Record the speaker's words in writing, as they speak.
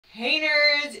Hey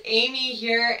nerds, Amy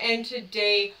here, and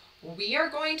today we are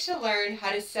going to learn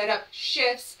how to set up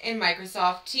shifts in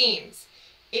Microsoft Teams.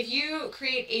 If you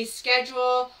create a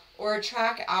schedule or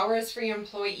track hours for your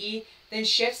employee, then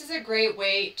shifts is a great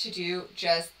way to do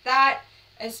just that.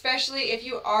 Especially if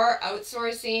you are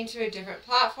outsourcing to a different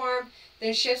platform,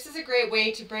 then shifts is a great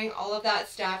way to bring all of that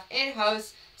stuff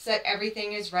in-house so that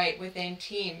everything is right within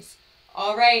Teams.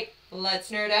 All right, let's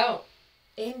nerd out.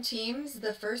 In Teams,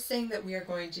 the first thing that we are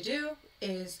going to do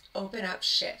is open up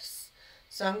shifts.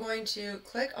 So I'm going to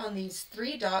click on these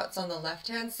three dots on the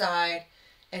left-hand side,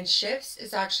 and shifts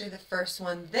is actually the first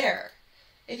one there.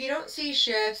 If you don't see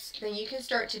shifts, then you can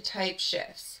start to type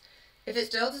shifts. If it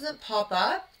still doesn't pop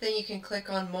up, then you can click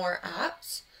on more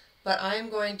apps, but I'm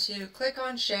going to click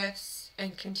on shifts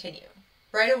and continue.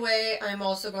 Right away, I'm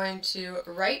also going to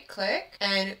right-click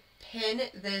and pin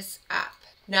this app.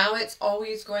 Now it's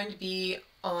always going to be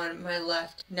on my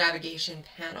left navigation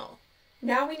panel.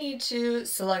 Now we need to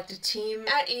select a team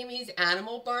at Amy's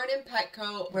Animal Barn and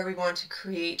Petco where we want to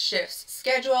create shifts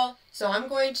schedule. So I'm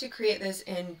going to create this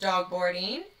in dog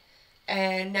boarding.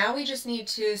 And now we just need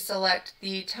to select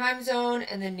the time zone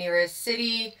and the nearest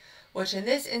city, which in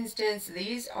this instance,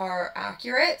 these are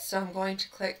accurate. So I'm going to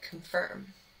click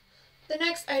confirm. The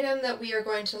next item that we are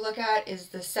going to look at is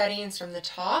the settings from the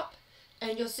top.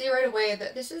 And you'll see right away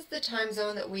that this is the time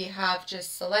zone that we have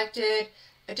just selected.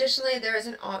 Additionally, there is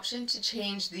an option to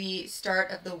change the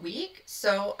start of the week.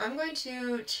 So I'm going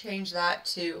to change that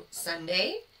to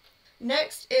Sunday.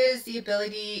 Next is the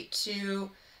ability to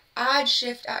add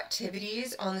shift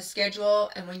activities on the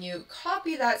schedule. And when you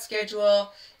copy that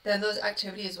schedule, then those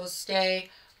activities will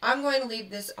stay. I'm going to leave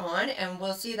this on and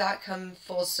we'll see that come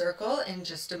full circle in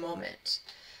just a moment.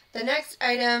 The next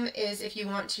item is if you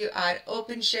want to add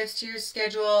open shifts to your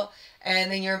schedule and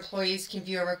then your employees can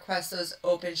view and request those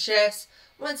open shifts.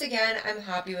 Once again, I'm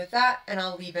happy with that and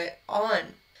I'll leave it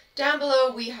on. Down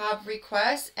below we have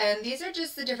requests, and these are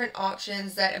just the different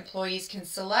options that employees can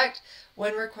select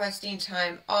when requesting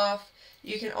time off.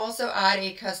 You can also add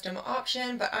a custom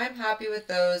option, but I'm happy with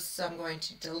those, so I'm going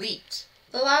to delete.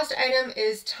 The last item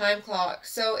is time clock.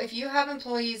 So if you have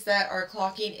employees that are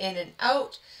clocking in and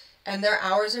out, and their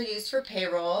hours are used for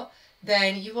payroll,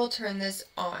 then you will turn this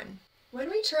on. When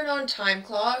we turn on time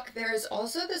clock, there is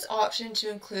also this option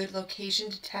to include location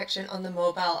detection on the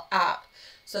mobile app.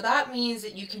 So that means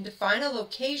that you can define a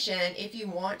location if you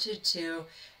wanted to,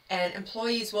 and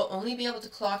employees will only be able to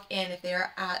clock in if they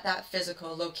are at that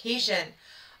physical location.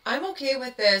 I'm okay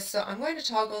with this, so I'm going to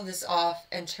toggle this off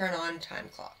and turn on time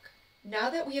clock.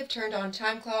 Now that we have turned on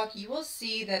time clock, you will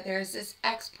see that there's this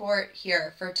export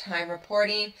here for time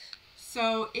reporting.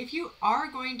 So if you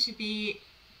are going to be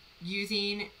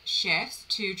using shifts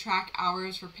to track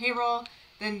hours for payroll,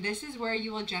 then this is where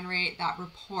you will generate that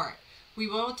report. We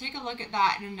will take a look at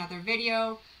that in another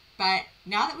video, but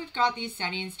now that we've got these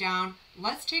settings down,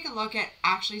 let's take a look at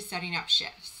actually setting up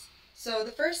shifts. So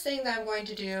the first thing that I'm going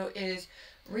to do is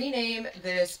rename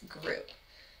this group.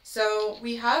 So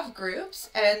we have groups,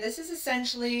 and this is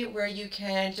essentially where you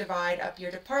can divide up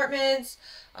your departments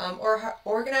or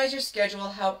organize your schedule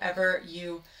however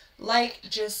you like,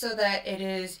 just so that it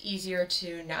is easier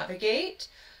to navigate.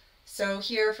 So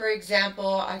here, for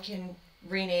example, I can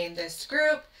rename this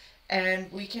group,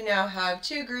 and we can now have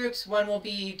two groups. One will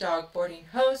be dog boarding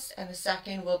hosts, and the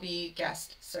second will be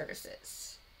guest services.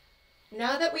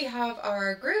 Now that we have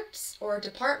our groups or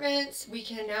departments, we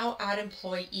can now add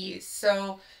employees.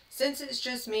 So since it's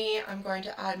just me, I'm going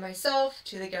to add myself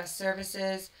to the guest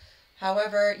services.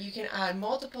 However, you can add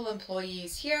multiple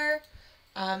employees here.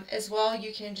 As well,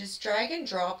 you can just drag and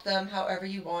drop them however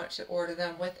you want to order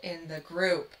them within the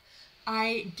group.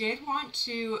 I did want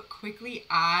to quickly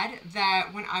add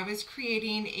that when I was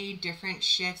creating a different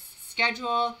shifts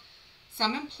schedule,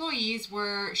 some employees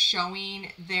were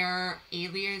showing their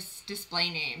alias display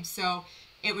name. So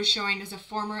it was showing as a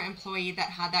former employee that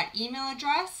had that email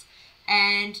address.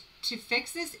 And to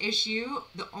fix this issue,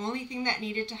 the only thing that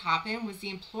needed to happen was the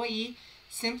employee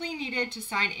simply needed to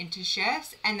sign into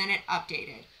shifts and then it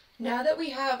updated. Now that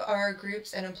we have our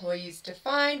groups and employees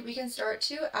defined, we can start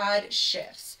to add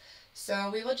shifts.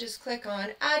 So we will just click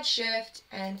on add shift,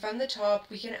 and from the top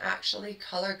we can actually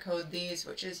color code these,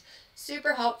 which is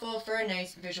super helpful for a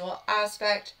nice visual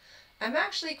aspect. I'm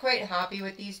actually quite happy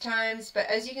with these times, but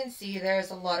as you can see,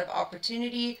 there's a lot of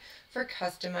opportunity for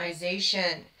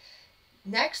customization.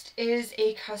 Next is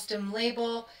a custom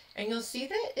label, and you'll see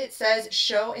that it says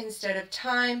show instead of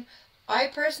time. I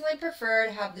personally prefer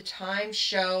to have the time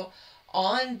show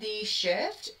on the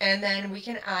shift, and then we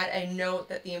can add a note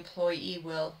that the employee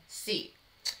will see.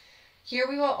 Here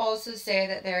we will also say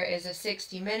that there is a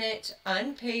 60-minute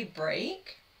unpaid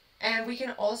break, and we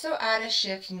can also add a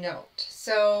shift note.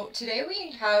 So today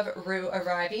we have Rue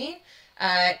arriving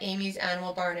at Amy's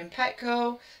Animal Barn and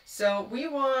Petco. So we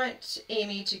want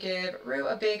Amy to give Rue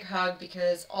a big hug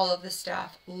because all of the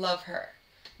staff love her.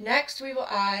 Next, we will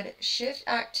add shift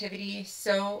activity.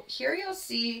 So here you'll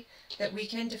see that we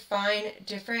can define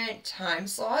different time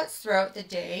slots throughout the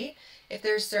day if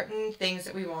there's certain things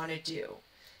that we want to do.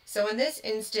 So in this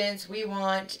instance, we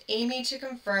want Amy to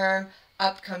confirm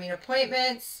upcoming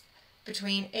appointments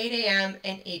between 8 a.m.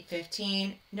 and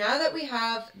 8:15. Now that we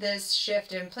have this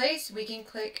shift in place, we can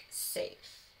click Save.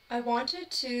 I wanted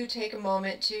to take a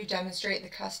moment to demonstrate the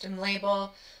custom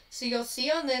label. So you'll see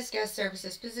on this guest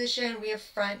services position, we have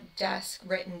front desk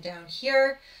written down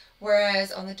here,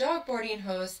 whereas on the dog boarding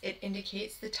host, it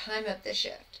indicates the time of the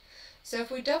shift. So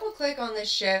if we double click on this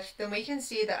shift, then we can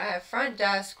see that I have front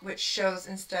desk, which shows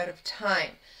instead of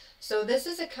time. So this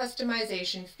is a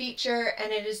customization feature,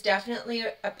 and it is definitely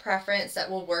a preference that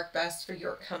will work best for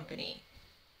your company.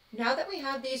 Now that we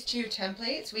have these two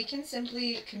templates, we can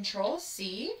simply Control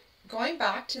C. Going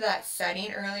back to that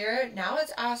setting earlier, now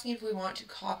it's asking if we want to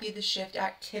copy the shift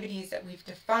activities that we've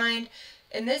defined.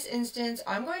 In this instance,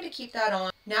 I'm going to keep that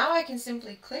on. Now I can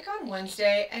simply click on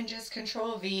Wednesday and just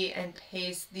Control V and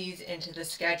paste these into the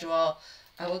schedule.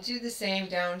 I will do the same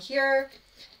down here.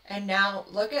 And now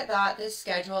look at that, this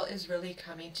schedule is really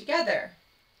coming together.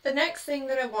 The next thing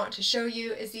that I want to show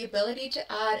you is the ability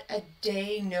to add a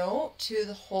day note to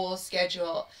the whole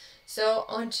schedule. So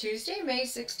on Tuesday, May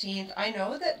 16th, I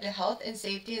know that the health and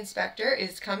safety inspector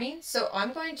is coming, so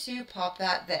I'm going to pop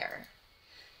that there.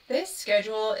 This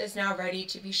schedule is now ready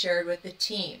to be shared with the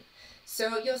team.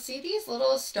 So you'll see these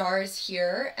little stars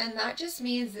here, and that just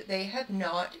means that they have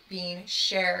not been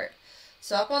shared.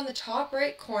 So up on the top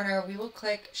right corner, we will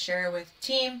click Share with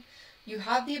Team. You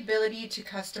have the ability to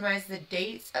customize the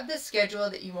dates of the schedule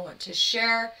that you want to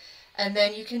share, and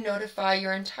then you can notify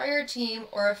your entire team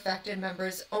or affected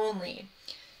members only.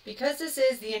 Because this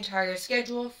is the entire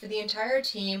schedule for the entire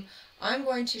team, I'm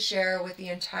going to share with the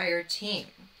entire team.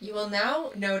 You will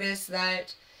now notice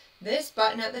that this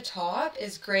button at the top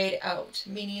is grayed out,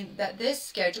 meaning that this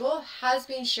schedule has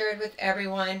been shared with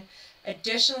everyone.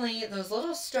 Additionally, those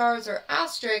little stars or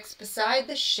asterisks beside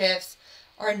the shifts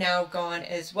are now gone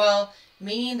as well,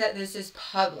 meaning that this is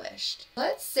published.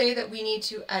 Let's say that we need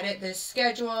to edit this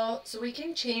schedule, so we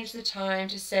can change the time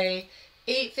to say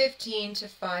 8:15 to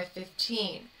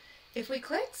 5:15. If we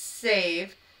click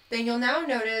Save, then you'll now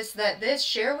notice that this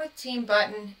Share with Team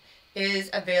button is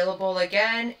available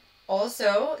again.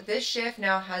 Also, this shift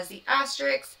now has the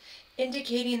asterisk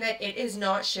indicating that it is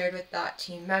not shared with that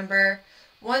team member.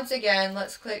 Once again,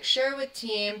 let's click Share with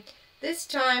Team. This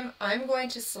time, I'm going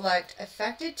to select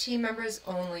Affected Team Members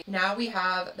Only. Now we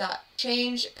have that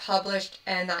change published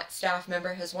and that staff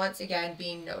member has once again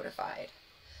been notified.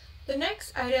 The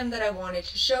next item that I wanted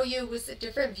to show you was the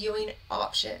different viewing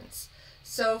options.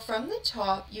 So from the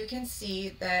top, you can see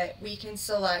that we can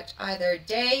select either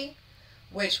day,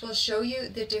 which will show you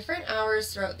the different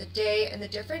hours throughout the day and the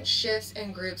different shifts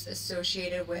and groups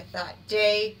associated with that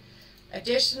day.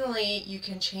 Additionally, you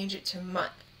can change it to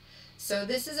month. So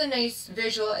this is a nice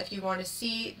visual if you want to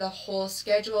see the whole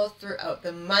schedule throughout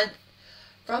the month.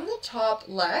 From the top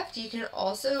left, you can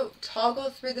also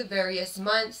toggle through the various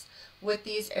months with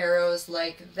these arrows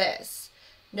like this.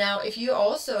 Now, if you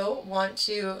also want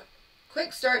to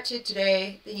quick start to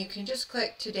today, then you can just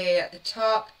click today at the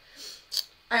top.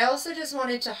 I also just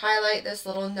wanted to highlight this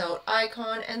little note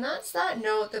icon, and that's that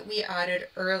note that we added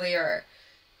earlier.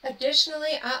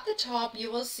 Additionally, at the top,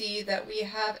 you will see that we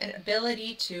have an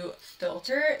ability to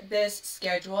filter this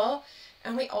schedule,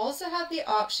 and we also have the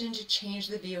option to change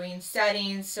the viewing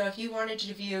settings. So if you wanted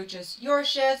to view just your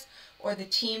shifts or the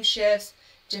team shifts,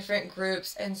 different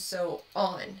groups, and so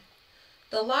on.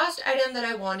 The last item that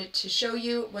I wanted to show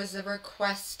you was the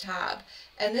Requests tab,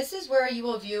 and this is where you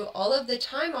will view all of the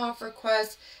time off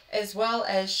requests as well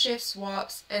as shift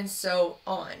swaps and so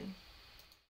on.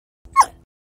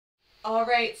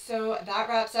 Alright, so that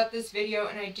wraps up this video,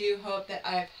 and I do hope that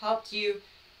I've helped you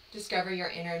discover your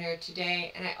inner nerd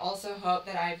today, and I also hope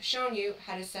that I've shown you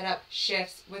how to set up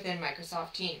shifts within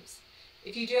Microsoft Teams.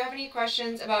 If you do have any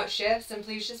questions about shifts, then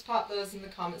please just pop those in the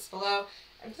comments below,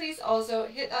 and please also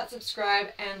hit that subscribe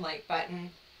and like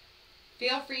button.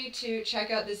 Feel free to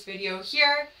check out this video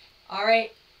here.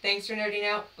 Alright, thanks for nerding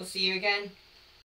out. We'll see you again.